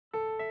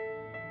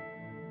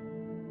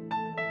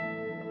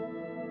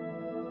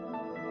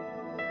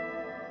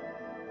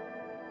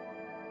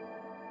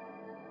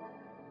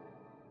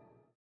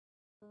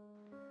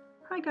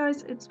Hi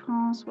guys, it's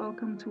France.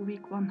 Welcome to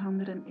week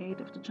 108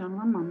 of the Journal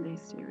on Monday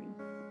series.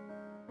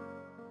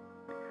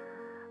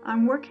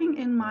 I'm working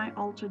in my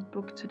altered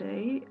book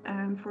today,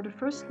 and for the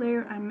first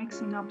layer I'm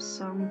mixing up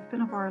some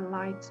Finnavar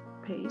light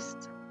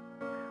paste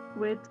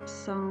with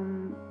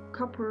some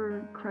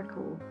copper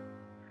crackle,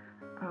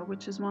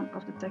 which is one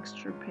of the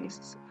texture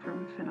pastes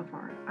from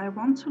Finnavar. I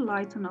want to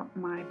lighten up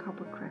my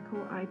copper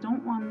crackle. I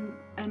don't want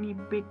any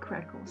big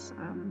crackles.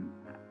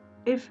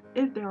 If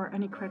there are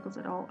any crackles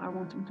at all, I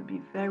want them to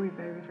be very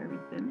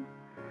thin.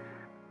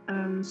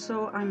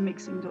 So I'm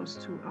mixing those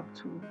two up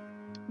to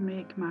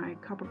make my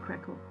copper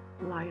crackle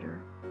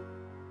lighter.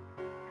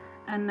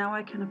 And now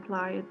I can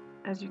apply it,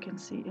 as you can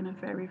see, in a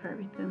very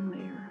thin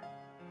layer.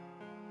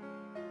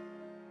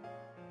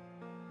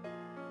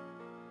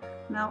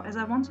 Now, as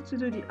I wanted to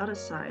do the other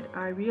side,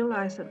 I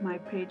realized that my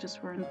pages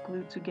weren't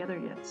glued together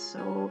yet,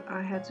 so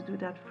I had to do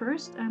that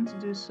first, and to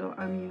do so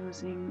I'm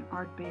using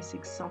Art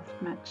Basics Soft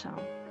Matte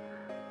Gel.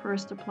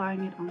 First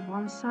applying it on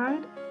one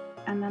side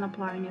and then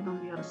applying it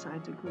on the other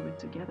side to glue it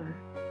together,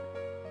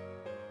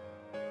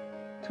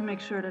 to make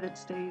sure that it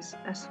stays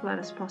as flat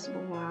as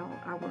possible while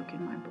I work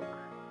in my book.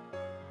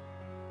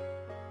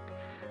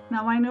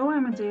 Now I know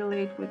I'm a day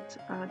late with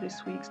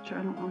this week's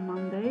journal on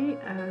Monday,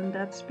 and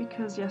that's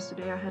because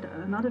yesterday I had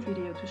another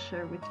video to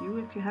share with you.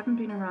 If you haven't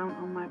been around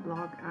on my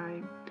blog,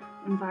 I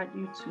invite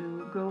you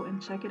to go and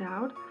check it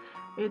out.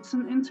 It's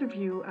an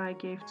interview I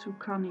gave to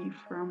Connie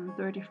from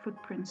Dirty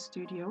Footprint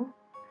Studio.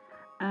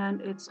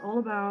 And it's all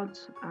about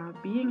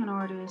being an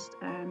artist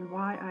and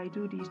why I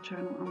do these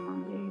journal on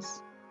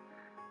Mondays.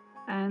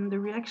 And the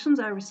reactions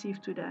I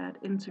received to that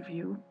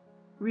interview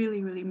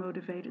really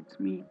motivated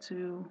me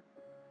to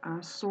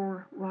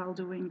soar while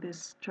doing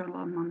this journal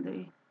on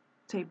Monday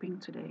taping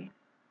today.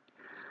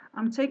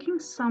 I'm taking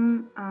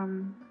some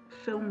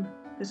film,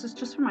 this is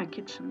just for my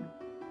kitchen,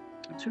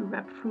 to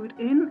wrap food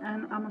in,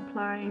 and I'm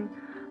applying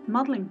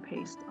modeling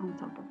paste on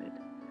top of it.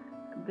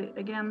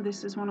 Again,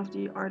 this is one of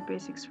the art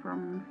basics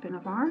from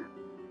Finnavar,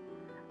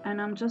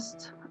 and I'm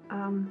just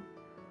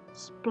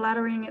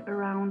splattering it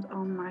around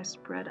on my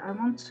spread. I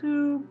want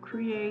to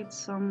create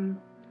some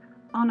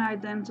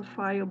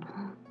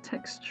unidentifiable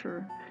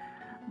texture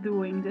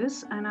doing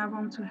this, and I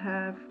want to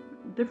have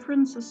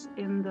differences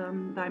in the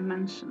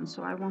dimensions.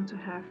 So I want to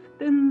have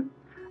thin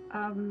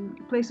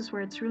places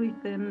where it's really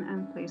thin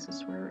and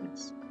places where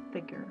it's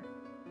thicker.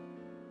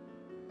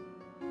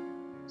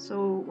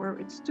 So where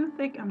it's too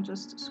thick, I'm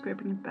just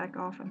scraping it back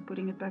off and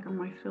putting it back on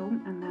my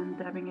film, and then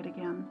dabbing it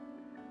again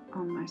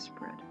on my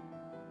spread.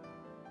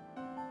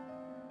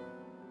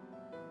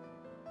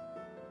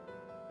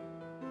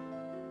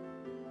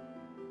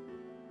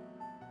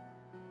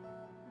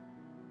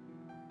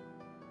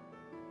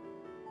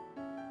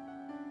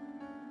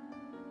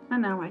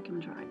 And now I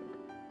can dry it.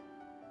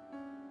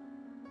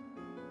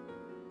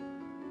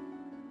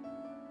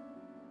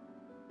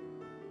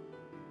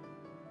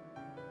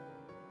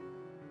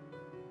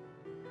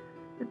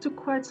 It took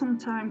quite some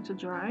time to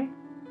dry,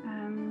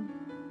 and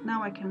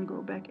now I can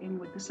go back in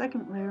with the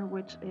second layer,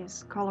 which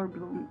is Color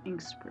Bloom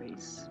ink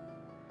sprays.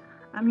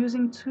 I'm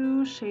using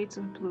 2 shades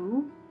of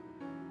blue,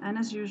 and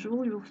as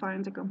usual you'll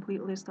find a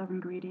complete list of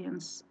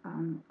ingredients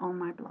on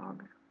my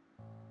blog.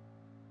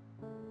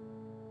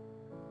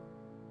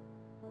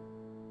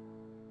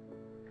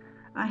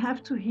 I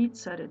have to heat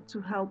set it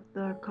to help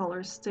the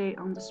colors stay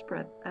on the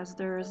spread, as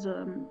there's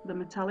the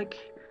metallic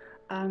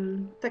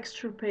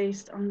texture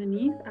paste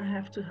underneath. I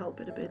have to help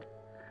it a bit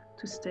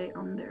to stay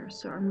on there,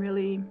 so I'm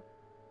really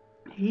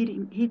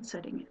heat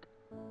setting it.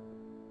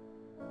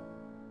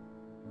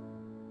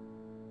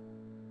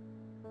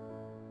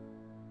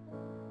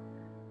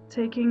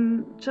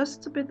 Taking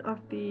just a bit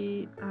of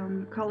the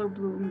color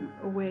bloom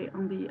away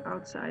on the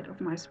outside of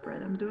my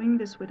spread. I'm doing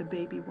this with a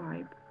baby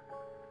wipe,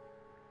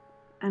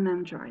 and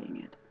then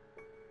drying it.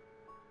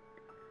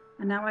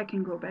 And now I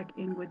can go back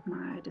in with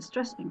my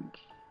distress ink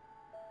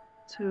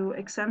to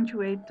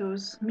accentuate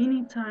those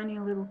mini tiny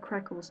little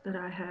crackles that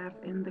I have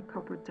in the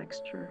copper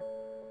texture.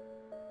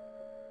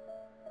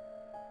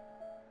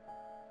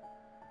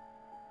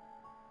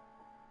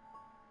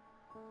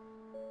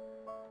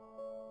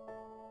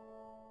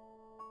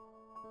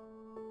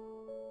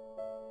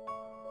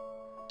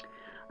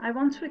 I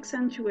want to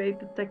accentuate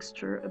the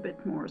texture a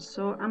bit more,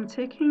 so I'm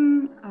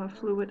taking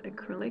fluid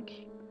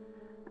acrylic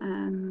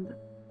and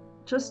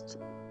just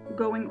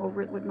going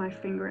over it with my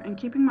finger and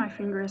keeping my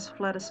finger as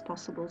flat as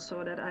possible,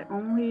 so that I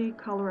only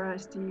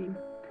colorize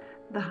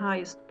the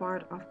highest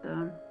part of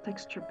the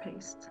texture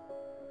paste,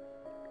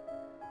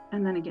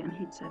 and then again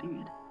heat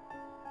setting it.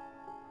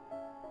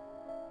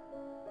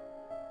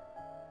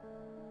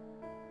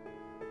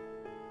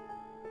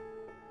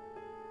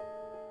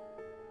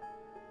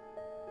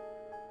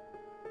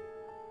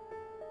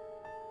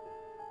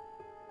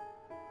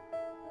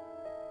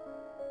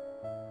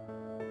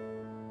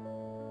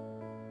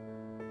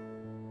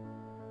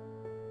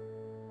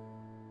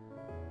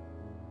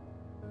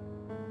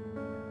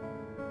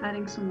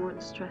 Adding some more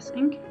distress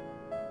ink.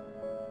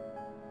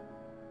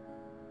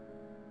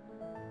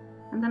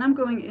 And And then I'm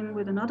going in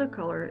with another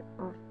color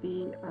of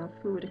the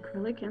fluid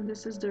acrylic, and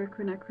this is the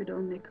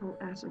quinacridone nickel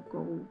as a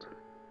gold.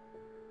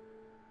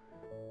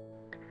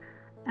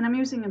 And I'm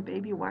using a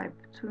baby wipe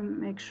to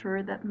make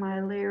sure that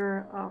my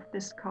layer of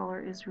this color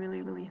is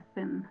really, really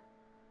thin.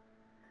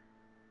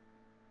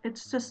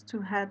 It's just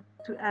to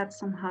add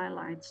some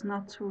highlights,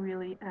 not to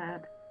really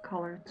add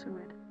color to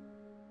it.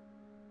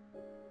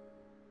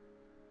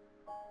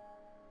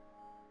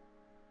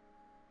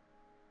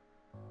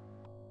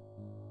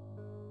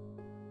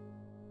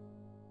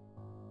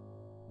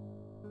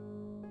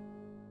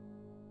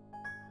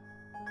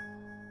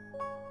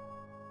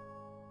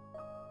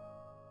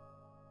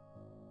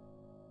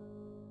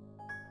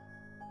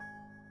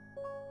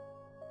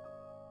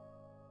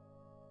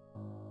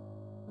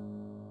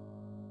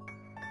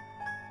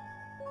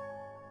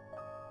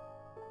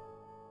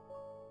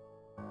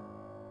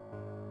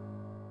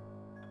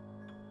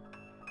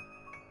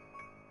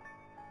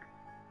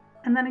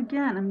 And then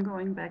again, I'm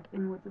going back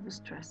in with the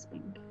distress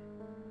ink.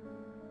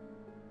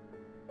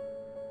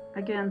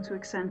 Again, to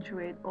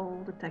accentuate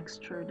all the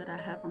texture that I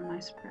have on my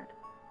spread.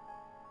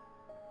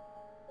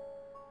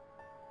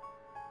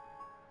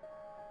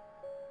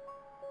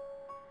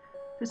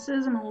 This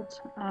is an old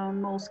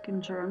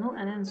moleskin journal,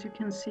 and as you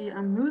can see,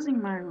 I'm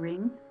losing my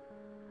ring.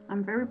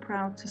 I'm very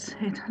proud to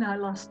say that I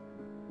lost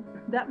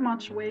that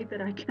much weight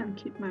that I can't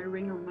keep my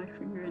ring on my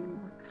finger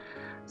anymore.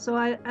 So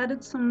I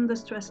added some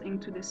distress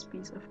ink to this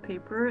piece of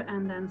paper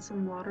and then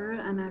some water,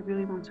 and I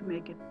really want to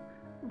make it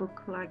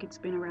look like it's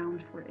been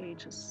around for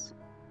ages.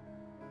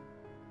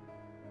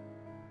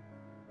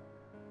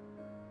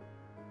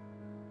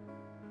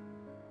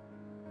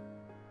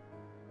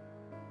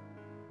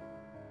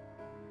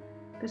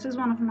 This is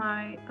one of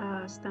my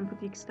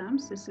Stampedic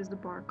stamps. This is the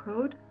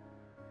barcode,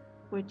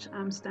 which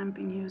I'm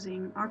stamping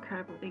using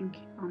archival ink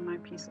on my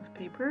piece of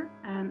paper.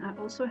 And I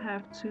also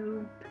have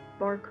two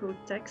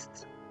barcode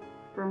texts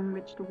from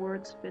which the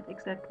words fit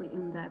exactly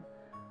in that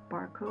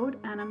barcode.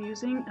 And I'm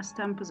using a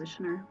stamp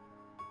positioner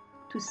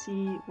to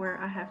see where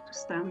I have to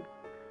stamp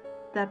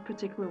that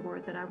particular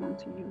word that I want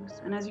to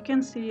use. And as you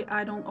can see,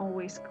 I don't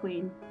always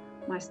clean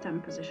my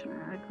stamp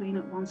positioner. I clean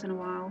it once in a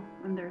while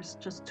when there's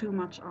just too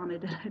much on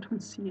it and I don't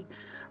see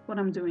what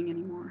I'm doing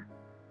anymore.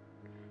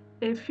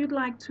 If you'd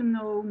like to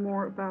know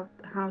more about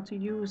how to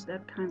use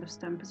that kind of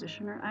stamp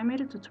positioner, I made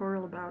a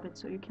tutorial about it,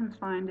 so you can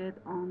find it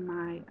on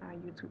my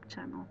YouTube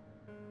channel.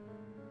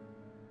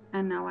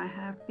 And now I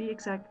have the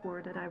exact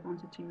word that I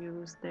wanted to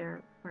use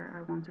there where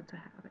I wanted to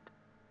have it.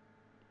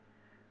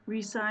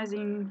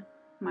 Resizing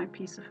my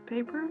piece of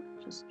paper,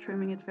 just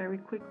trimming it very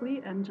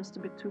quickly and just a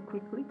bit too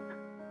quickly.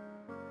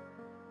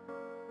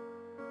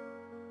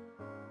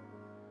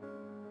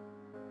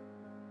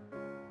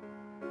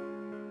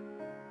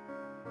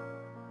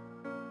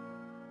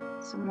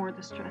 Some more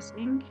distress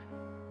ink,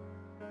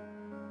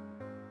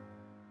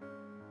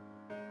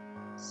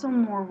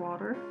 some more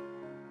water.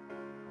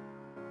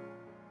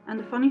 And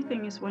the funny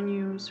thing is, when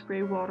you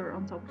spray water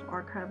on top of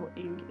archival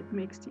ink, it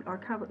makes the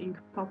archival ink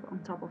pop on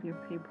top of your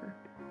paper.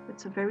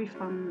 It's a very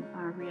fun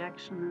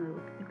reaction,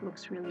 and it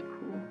looks really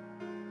cool.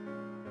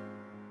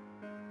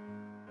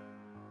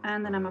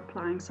 And then I'm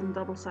applying some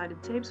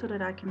double-sided tape so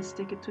that I can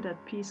stick it to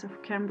that piece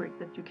of cambric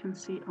that you can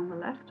see on the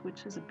left,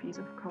 which is a piece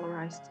of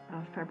colorized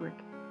fabric.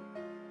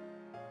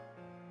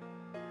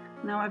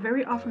 Now, I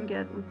very often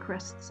get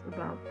requests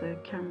about the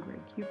cambric.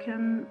 You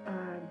can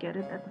get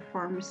it at the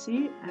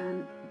pharmacy,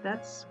 and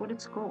that's what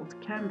it's called,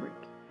 cambric.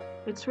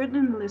 It's written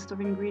in the list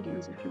of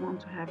ingredients if you want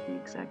to have the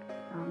exact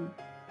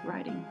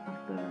writing of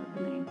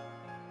the name.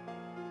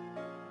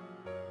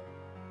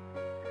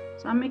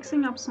 So I'm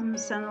mixing up some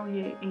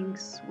Sennelier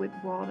inks with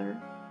water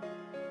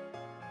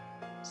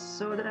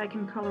so that I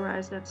can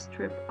colorize that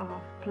strip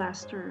of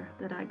plaster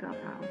that I got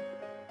out.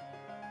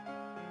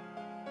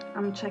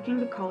 I'm checking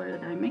the color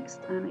that I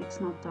mixed and it's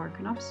not dark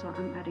enough, so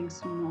I'm adding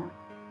some more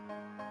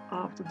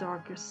of the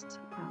darkest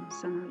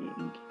Sennelier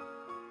ink.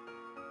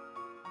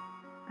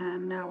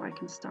 And now I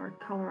can start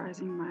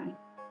colorizing my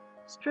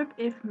strip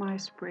if my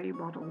spray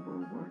bottle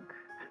will work.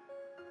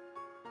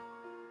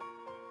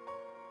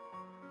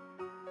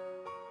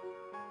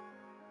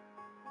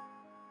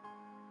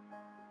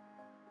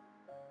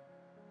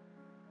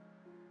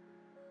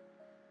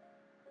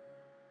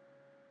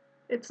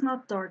 It's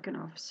not dark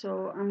enough,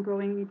 so I'm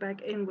going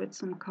back in with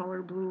some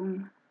color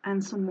bloom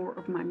and some more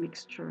of my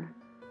mixture.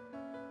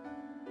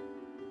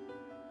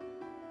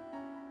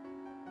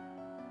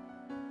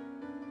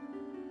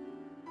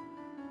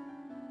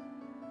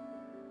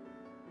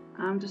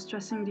 I'm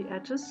distressing the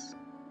edges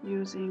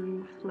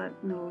using flat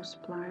nose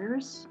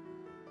pliers.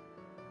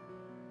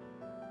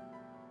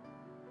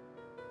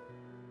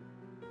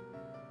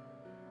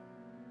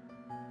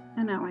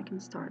 And now I can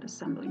start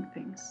assembling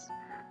things.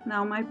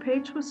 Now my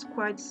page was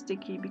quite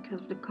sticky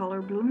because of the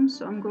color bloom,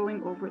 so I'm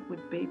going over it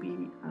with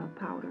baby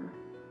powder.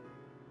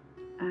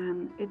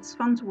 And it's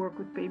fun to work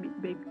with baby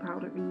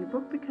powder in your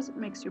book because it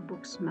makes your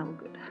book smell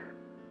good.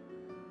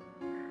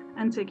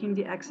 And taking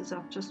the excess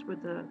off just with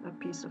a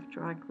piece of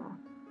dry cloth.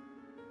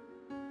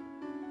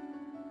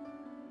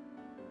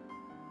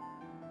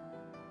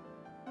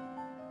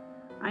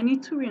 I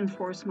need to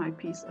reinforce my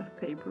piece of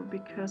paper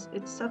because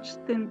it's such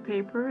thin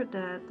paper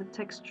that the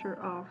texture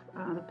of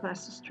the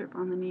plastic strip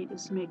underneath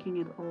is making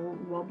it all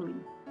wobbly.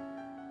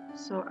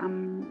 So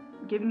I'm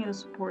giving it a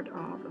support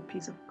of a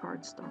piece of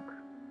cardstock.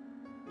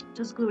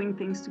 Just gluing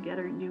things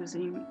together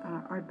using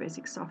Art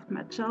Basic soft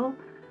matte gel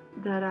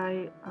that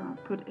I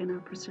put in a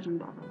precision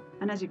bottle.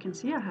 And as you can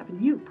see, I have a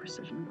new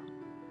precision bottle.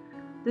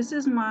 This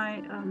is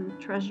my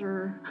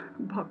treasure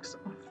box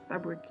of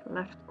fabric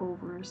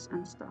leftovers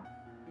and stuff.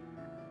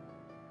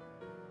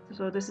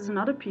 So this is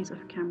another piece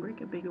of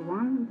cambric, a bigger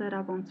one, that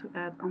I want to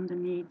add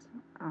underneath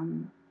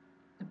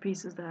the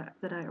pieces that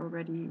I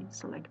already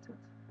selected.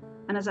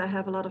 And as I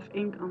have a lot of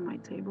ink on my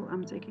table,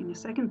 I'm taking a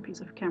second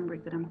piece of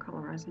cambric that I'm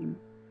colorizing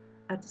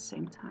at the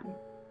same time.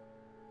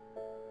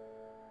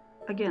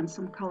 Again,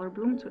 some color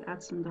bloom to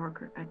add some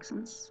darker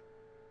accents.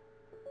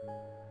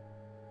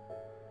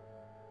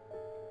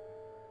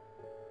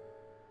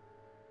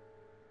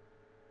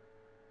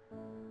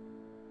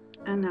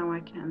 And now I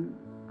can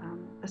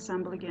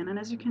assemble again. And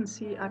as you can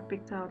see, I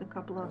picked out a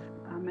couple of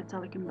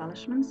metallic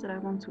embellishments that I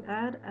want to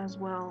add, as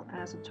well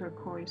as a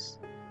turquoise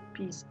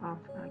piece of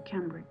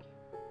cambric.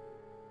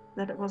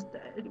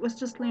 It was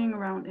just laying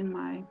around in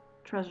my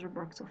treasure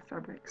box of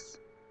fabrics.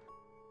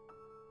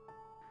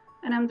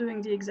 And I'm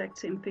doing the exact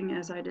same thing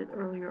as I did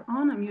earlier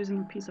on. I'm using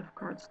a piece of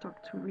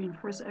cardstock to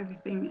reinforce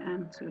everything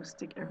and to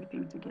stick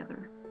everything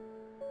together.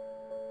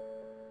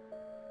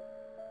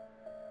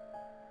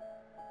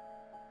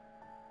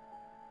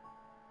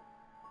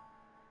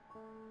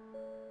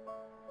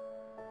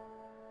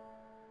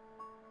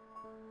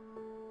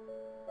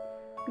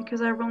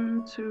 Because I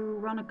want to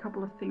run a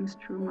couple of things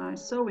through my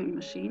sewing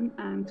machine,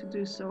 and to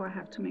do so I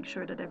have to make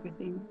sure that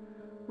everything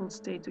will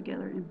stay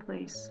together in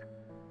place.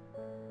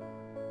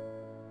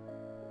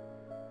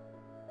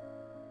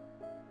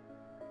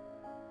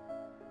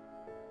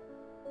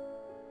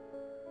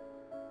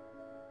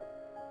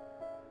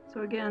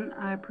 So again,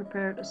 I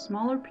prepared a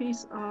smaller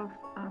piece of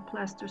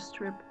plaster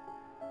strip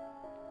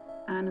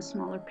and a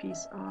smaller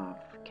piece of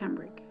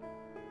cambric.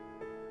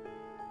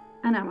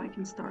 And now I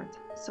can start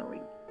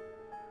sewing.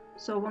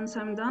 So once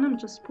I'm done, I'm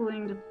just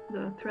pulling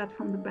the thread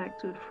from the back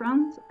to the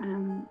front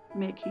and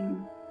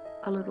making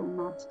a little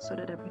knot so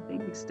that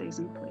everything stays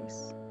in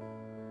place.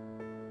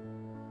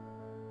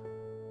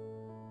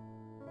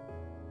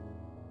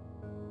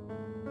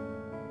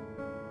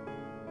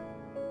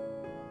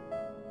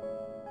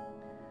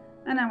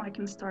 And now I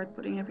can start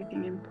putting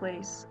everything in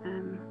place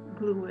and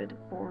glue it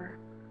or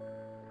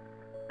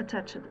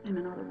attach it in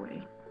another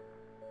way.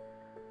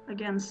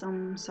 Again,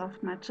 some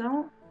soft matte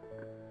gel.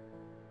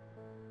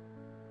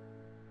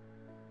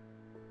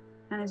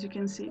 And as you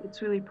can see,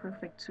 it's really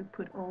perfect to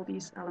put all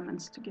these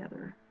elements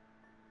together.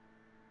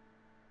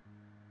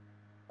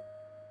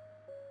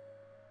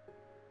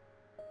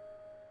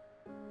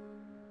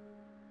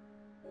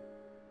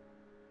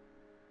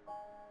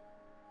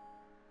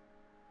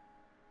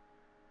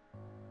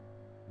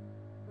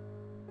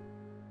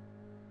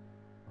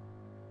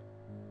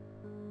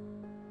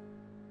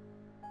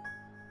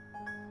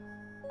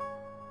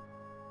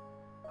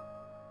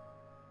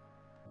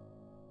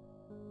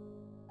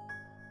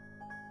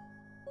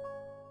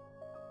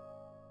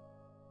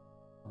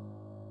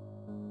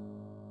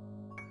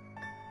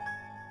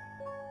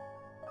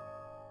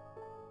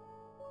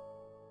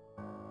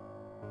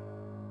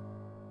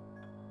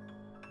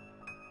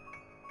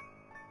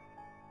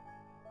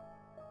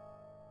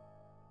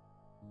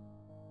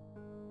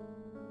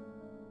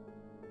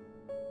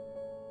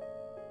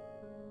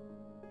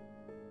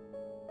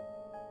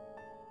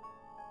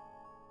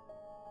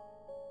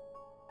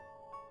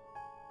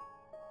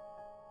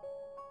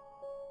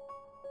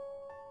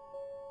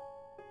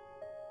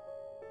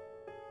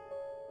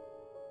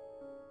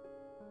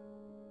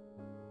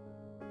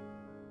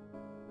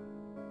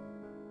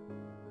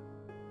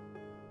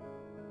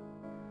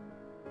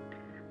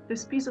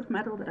 This piece of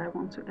metal that I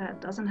want to add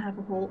doesn't have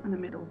a hole in the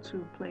middle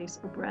to place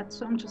a brad,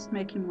 so I'm just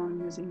making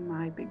one using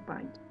my big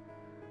bite.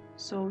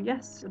 So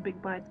yes, a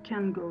big bite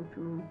can go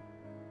through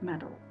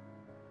metal,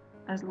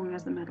 as long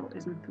as the metal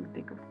isn't too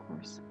thick, of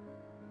course.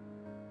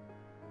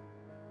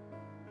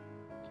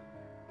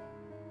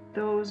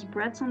 Those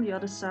brads on the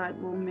other side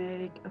will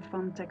make a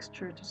fun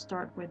texture to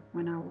start with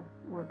when I will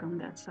work on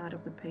that side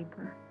of the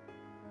paper.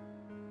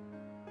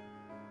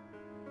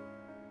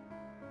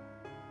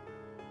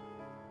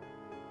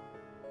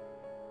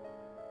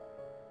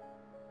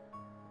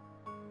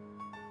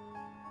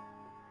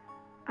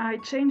 I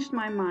changed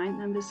my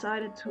mind and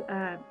decided to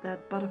add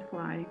that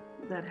butterfly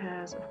that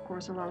has, of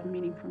course, a lot of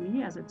meaning for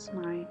me as it's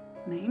my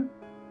name.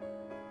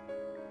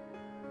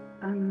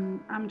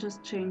 I'm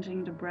just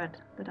changing the brad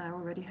that I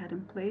already had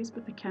in place,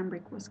 but the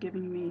cambric was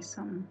giving me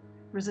some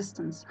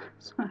resistance,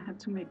 so I had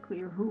to make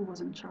clear who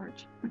was in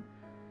charge.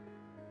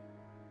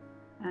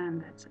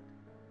 And that's it.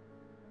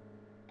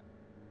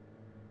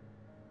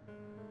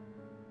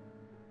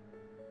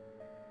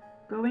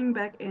 Going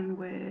back in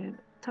with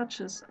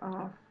touches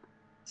of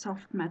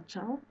soft matte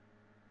gel,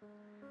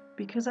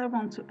 because I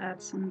want to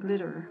add some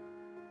glitter.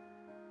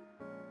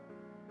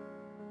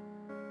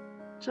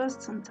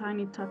 just some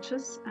tiny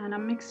touches, and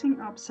I'm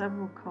mixing up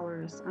several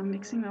colors. I'm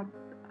mixing up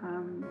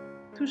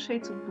 2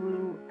 shades of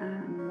blue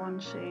and 1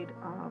 shade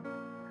of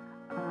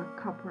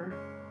copper,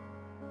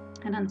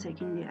 and I'm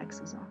taking the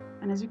excess off.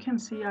 And as you can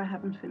see, I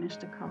haven't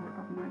finished the cover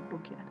of my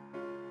book yet.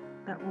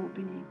 That will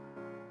be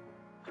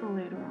for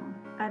later on.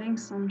 Adding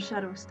some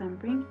shadow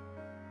stamping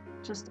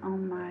just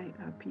on my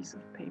piece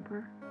of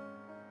paper,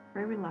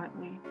 very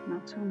lightly,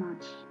 not too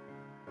much.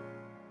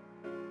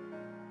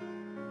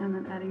 And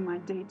then adding my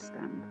date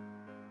stamp,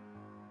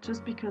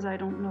 just because I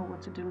don't know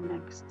what to do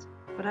next,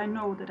 but I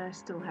know that I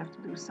still have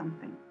to do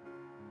something.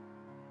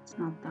 It's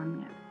not done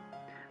yet.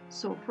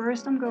 So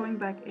first I'm going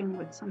back in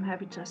with some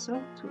heavy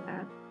gesso to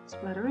add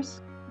splatters,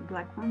 the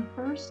black one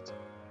first.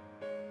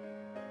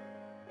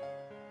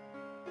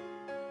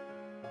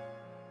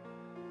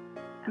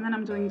 And then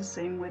I'm doing the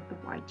same with the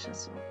white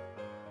gesso.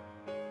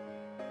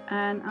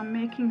 And I'm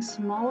making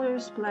smaller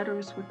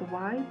splatters with the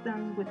white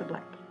than with the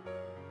black.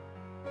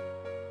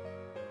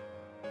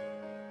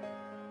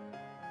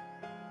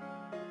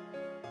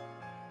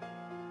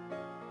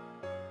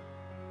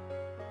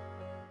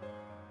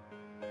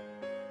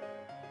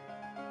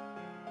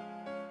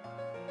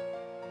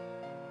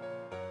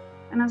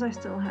 And as I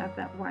still have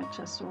that white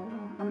gesso,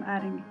 I'm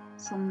adding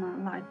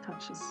some light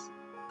touches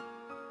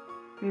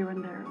here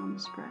and there on the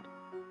spread.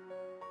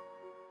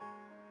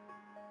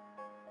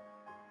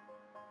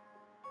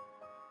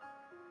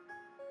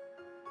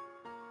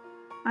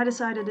 I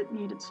decided it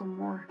needed some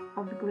more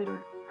of the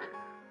glitter.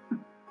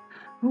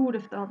 Who would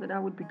have thought that I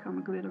would become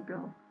a glitter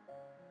girl?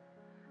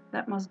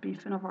 That must be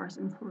Finavar's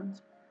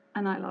influence,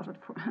 and I love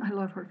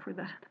her for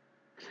that.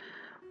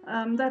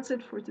 That's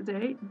it for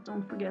today.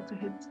 Don't forget to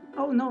hit.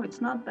 Oh no,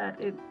 it's not that.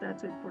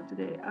 That's it for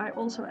today. I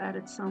also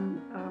added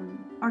some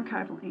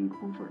archival ink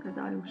over a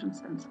dilution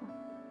stencil,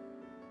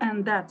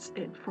 and that's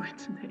it for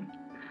today.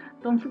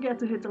 Don't forget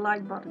to hit the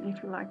like button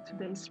if you liked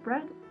today's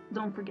spread.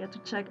 Don't forget to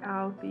check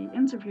out the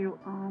interview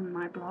on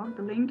my blog.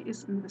 The link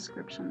is in the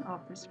description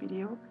of this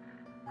video.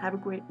 Have a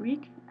great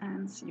week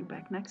and see you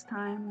back next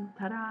time.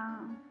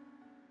 Ta-da!